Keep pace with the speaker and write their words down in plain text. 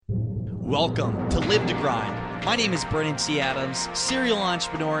Welcome to Live to Grind. My name is Brennan T. Adams, serial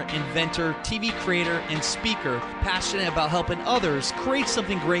entrepreneur, inventor, TV creator, and speaker, passionate about helping others create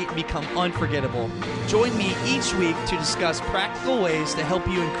something great and become unforgettable. Join me each week to discuss practical ways to help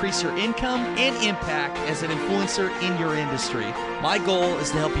you increase your income and impact as an influencer in your industry. My goal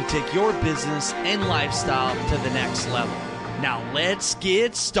is to help you take your business and lifestyle to the next level. Now let's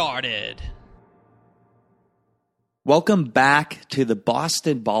get started. Welcome back to the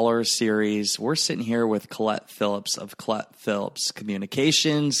Boston Baller Series. We're sitting here with Colette Phillips of Colette Phillips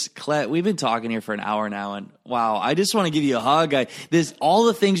Communications. Colette, we've been talking here for an hour now, and wow, I just want to give you a hug. All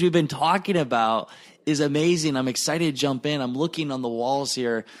the things we've been talking about is amazing. I'm excited to jump in. I'm looking on the walls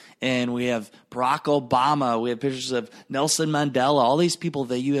here, and we have Barack Obama. We have pictures of Nelson Mandela, all these people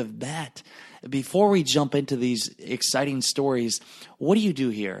that you have met. Before we jump into these exciting stories, what do you do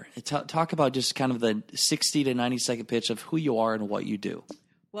here? Talk about just kind of the 60 to 90 second pitch of who you are and what you do.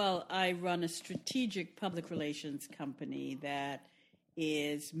 Well, I run a strategic public relations company that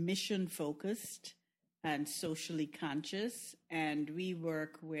is mission focused and socially conscious, and we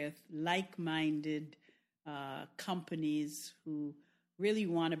work with like-minded companies who really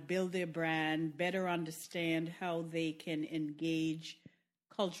want to build their brand, better understand how they can engage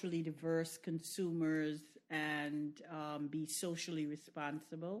culturally diverse consumers and be socially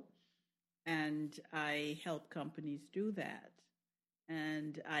responsible. And I help companies do that.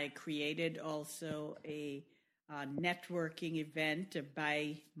 And I created also a networking event, a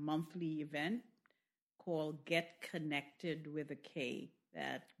bi-monthly event called Get Connected with a K,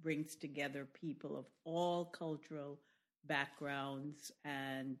 that brings together people of all cultural backgrounds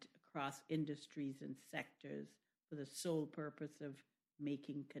and across industries and sectors for the sole purpose of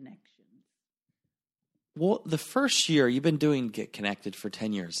making connections. Well, the first year, you've been doing Get Connected for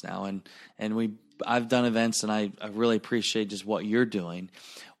 10 years now, and I've done events, and I really appreciate just what you're doing.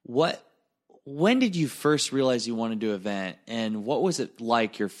 When did you first realize you wanted to do an event, and what was it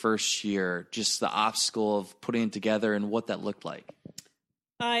like your first year, just the obstacle of putting it together and what that looked like?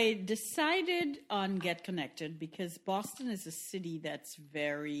 I decided on Get Connected because Boston is a city that's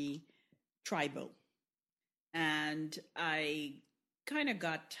very tribal, and I kind of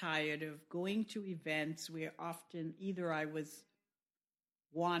got tired of going to events where often either I was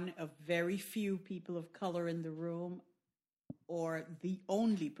one of very few people of color in the room or the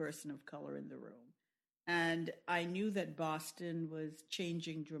only person of color in the room. And I knew that Boston was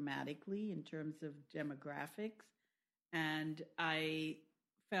changing dramatically in terms of demographics. And I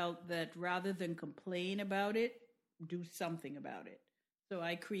felt that rather than complain about it, do something about it. So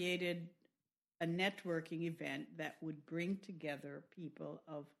I created a networking event that would bring together people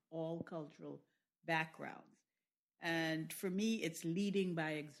of all cultural backgrounds. And for me, it's leading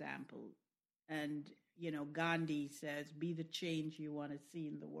by example. And, Gandhi says, be the change you want to see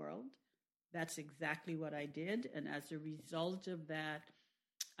in the world. That's exactly what I did. And as a result of that,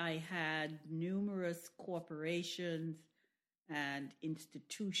 I had numerous corporations and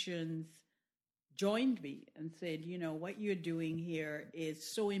institutions joined me and said, what you're doing here is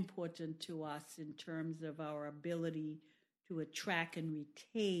so important to us in terms of our ability to attract and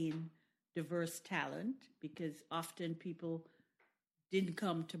retain diverse talent, because often people didn't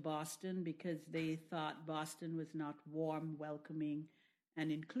come to Boston because they thought Boston was not warm, welcoming,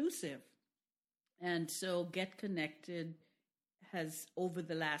 and inclusive. And so Get Connected has, over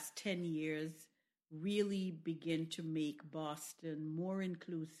the last 10 years, really begin to make Boston more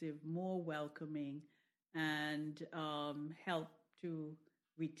inclusive, more welcoming, and help to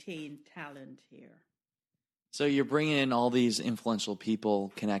retain talent here. So you're bringing in all these influential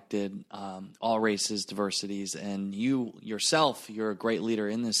people connected, all races, diversities, and you yourself, you're a great leader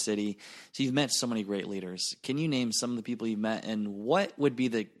in this city. So you've met so many great leaders. Can you name some of the people you've met, and what would be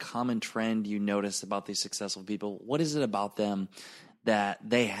the common trend you notice about these successful people? What is it about them that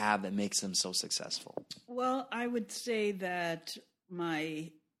they have that makes them so successful? Well, I would say that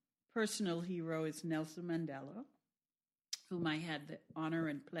my personal hero is Nelson Mandela, whom I had the honor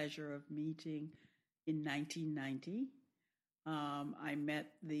and pleasure of meeting in 1990. I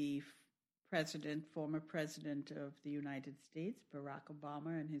met the former president of the United States, Barack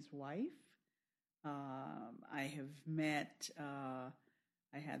Obama, and his wife. I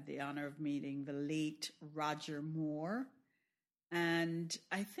had the honor of meeting the late Roger Moore. And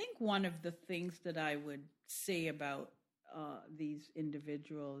I think one of the things that I would say about these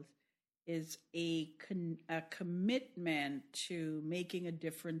individuals is a commitment to making a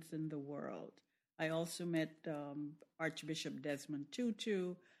difference in the world. I also met Archbishop Desmond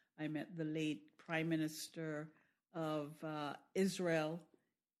Tutu. I met the late Prime Minister of Israel,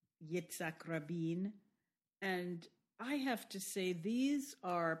 Yitzhak Rabin. And I have to say, these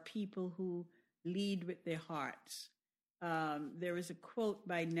are people who lead with their hearts. There is a quote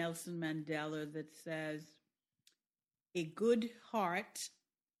by Nelson Mandela that says, "A good heart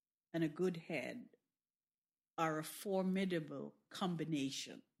and a good head are a formidable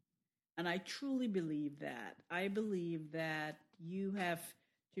combination." And I truly believe that. I believe that you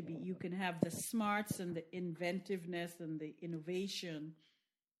can have the smarts and the inventiveness and the innovation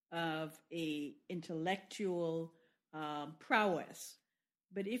of a intellectual prowess.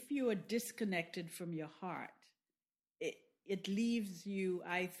 But if you are disconnected from your heart, it leaves you,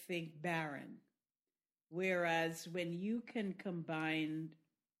 I think, barren. Whereas when you can combine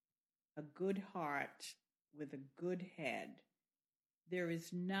a good heart with a good head, there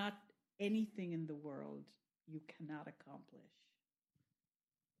is not anything in the world you cannot accomplish.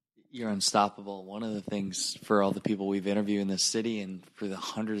 You're unstoppable. One of the things for all the people we've interviewed in this city and for the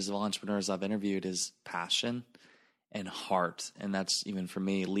hundreds of entrepreneurs I've interviewed is passion and heart. And that's even for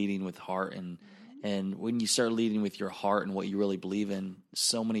me, leading with heart. And when you start leading with your heart and what you really believe in,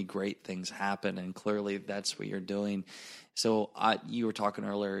 so many great things happen. And clearly that's what you're doing. So you were talking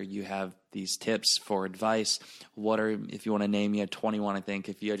earlier, you have these tips for advice. What are, if you want to name, you had 21, I think.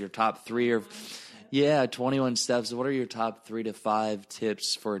 If you had your top three or... Yeah, 21 steps. What are your top 3 to 5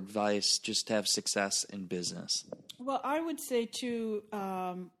 tips for advice just to have success in business? Well, I would say to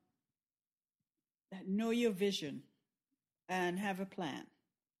know your vision and have a plan.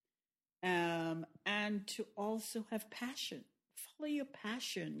 And to also have passion. Follow your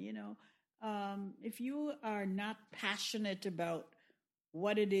passion, if you are not passionate about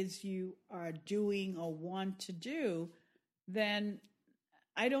what it is you are doing or want to do, then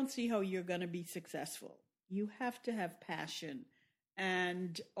I don't see how you're going to be successful. You have to have passion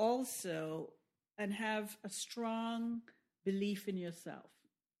and have a strong belief in yourself.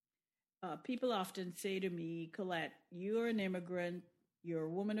 People often say to me, Colette, you're an immigrant, you're a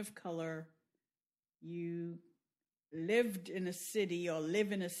woman of color, you lived in a city or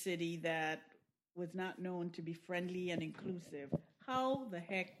live in a city that was not known to be friendly and inclusive. How the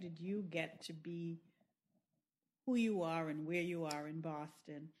heck did you get to be who you are and where you are in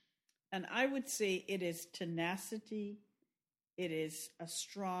Boston? And I would say it is tenacity. It is a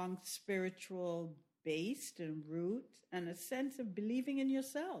strong spiritual base and root and a sense of believing in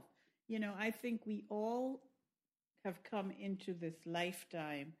yourself. I think we all have come into this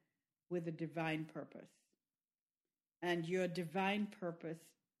lifetime with a divine purpose. And your divine purpose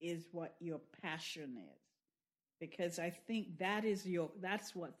is what your passion is. Because I think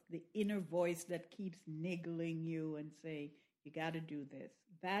that's what the inner voice that keeps niggling you and say, you got to do this.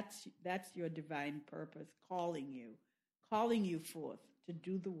 That's your divine purpose calling you forth to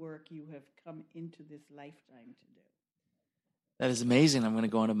do the work you have come into this lifetime to do. That is amazing. I'm going to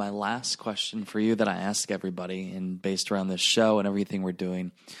go into my last question for you that I ask everybody, and based around this show and everything we're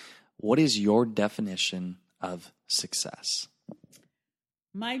doing. What is your definition of success?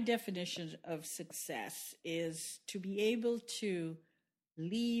 My definition of success is to be able to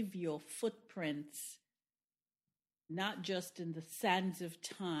leave your footprints not just in the sands of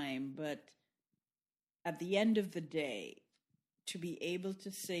time, but at the end of the day, to be able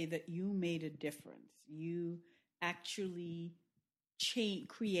to say that you made a difference. You actually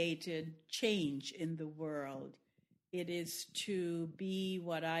created change in the world. It is to be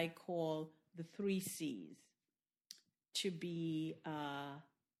what I call the 3 C's. To be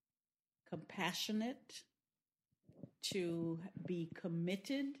compassionate, to be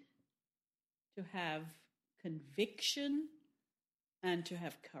committed, to have conviction, and to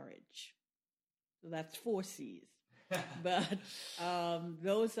have courage. So that's 4 C's. But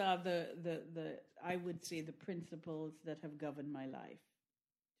those are the I would say the principles that have governed my life.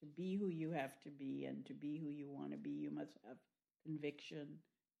 To be who you have to be and to be who you want to be, you must have conviction,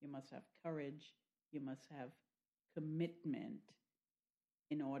 you must have courage, you must have commitment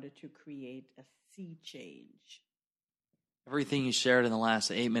in order to create a sea change. Everything you shared in the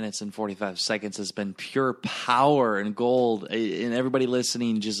last 8 minutes and 45 seconds has been pure power and gold. And everybody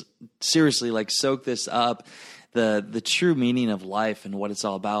listening, just seriously, soak this up. The true meaning of life and what it's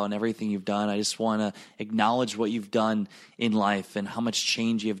all about and everything you've done. I just want to acknowledge what you've done in life and how much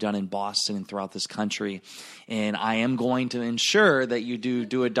change you've done in Boston and throughout this country. And I am going to ensure that you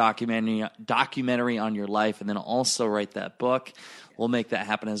do a documentary on your life and then also write that book. We'll make that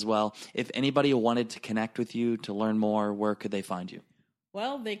happen as well. If anybody wanted to connect with you to learn more, where could they find you?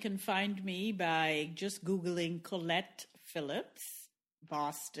 Well, they can find me by just Googling Colette Phillips,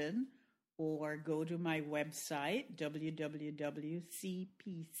 Boston, or go to my website,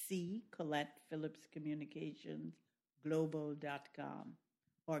 www.cpccolettephillipscommunicationsglobal.com,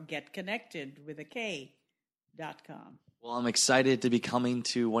 or get connected with a K, Well, I'm excited to be coming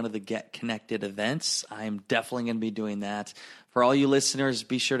to one of the Get Connected events. I'm definitely going to be doing that. For all you listeners,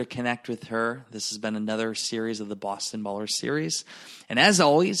 be sure to connect with her. This has been another series of the Boston Baller series. And as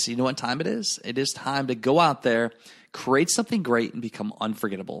always, you know what time it is? It is time to go out there, create something great, and become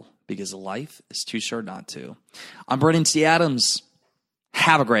unforgettable, because life is too short not to. I'm Brennan T. Adams.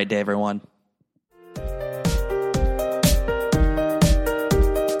 Have a great day, everyone.